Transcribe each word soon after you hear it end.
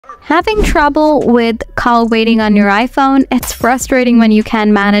Having trouble with call waiting on your iPhone? It's frustrating when you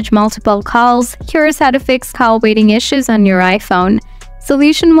can't manage multiple calls. Here's how to fix call waiting issues on your iPhone.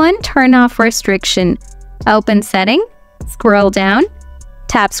 Solution 1. Turn off restriction. Open Setting, scroll down,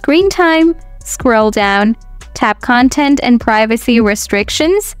 tap Screen Time, scroll down, tap Content and Privacy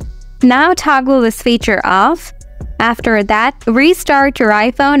Restrictions. Now toggle this feature off. After that, restart your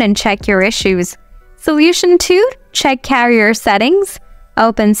iPhone and check your issues. Solution 2. Check Carrier Settings.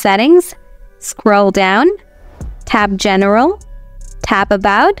 Open Settings, scroll down, tap General, tap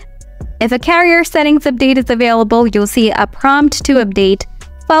About. If a carrier settings update is available, you'll see a prompt to update.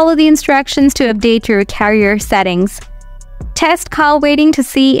 Follow the instructions to update your carrier settings. Test call waiting to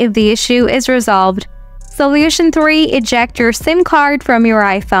see if the issue is resolved. Solution 3. Eject your SIM card from your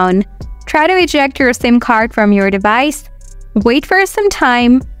iPhone. Try to eject your SIM card from your device. Wait for some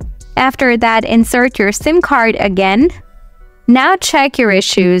time. After that, insert your SIM card again. Now check your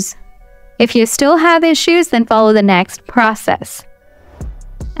issues. If you still have issues, then follow the next process.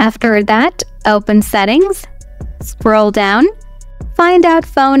 After that, open Settings, scroll down, find out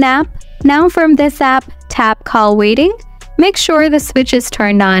Phone app. Now from this app, tap Call Waiting. Make sure the switch is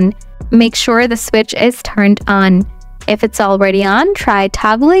turned on. Make sure the switch is turned on. If it's already on, try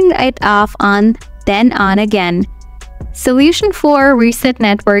toggling it off on, then on again. Solution 4. Reset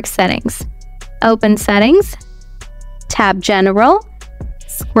network settings. Open Settings, tap General,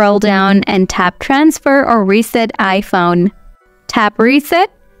 scroll down and tap Transfer or Reset iPhone. Tap Reset,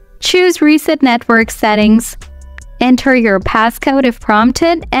 choose Reset Network Settings, enter your passcode if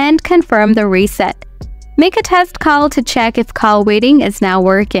prompted, and confirm the reset. Make a test call to check if call waiting is now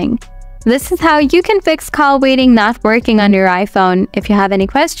working. This is how you can fix call waiting not working on your iPhone. If you have any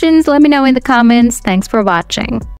questions, let me know in the comments. Thanks for watching.